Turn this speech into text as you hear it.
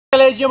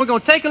Ladies and gentlemen, we're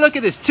going to take a look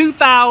at this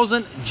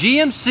 2000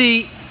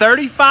 GMC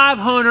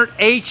 3500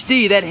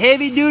 HD. That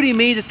heavy duty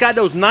means it's got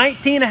those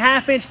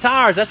 19.5-inch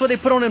tires. That's what they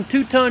put on them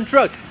 2-ton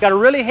trucks. Got a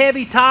really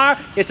heavy tire.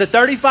 It's a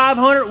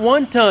 3500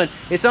 1-ton.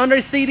 It's under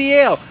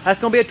CDL. That's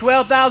going to be a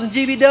 12,000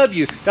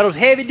 GVW. Got those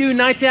heavy duty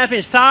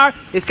 19.5-inch tire.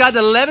 It's got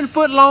the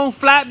 11-foot long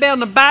flatbed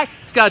on the back.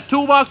 It's got a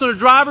toolbox on the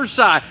driver's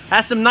side.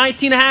 That's some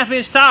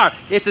 19.5-inch tire.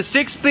 It's a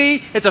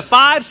 6-speed, it's a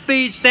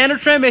 5-speed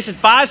standard transmission,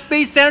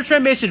 5-speed standard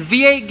transmission,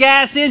 V8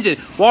 gas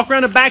engine. Walk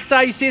around the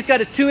backside, you see it's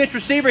got a 2-inch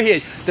receiver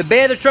hitch. The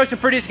bed of the truck's in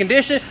pretty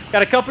condition.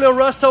 Got a couple little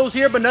rust holes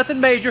here, but nothing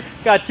major.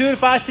 Got a 2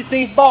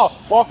 5/16 ball.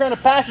 Walk around the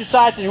passenger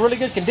side, it's in really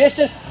good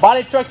condition.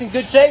 Body truck's in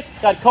good shape.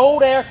 Got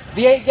cold air,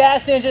 V8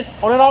 gas engine.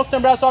 On an auction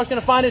number, that's all you're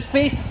going to find this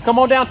piece. Come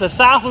on down to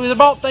South Louisville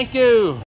Boat. Thank you.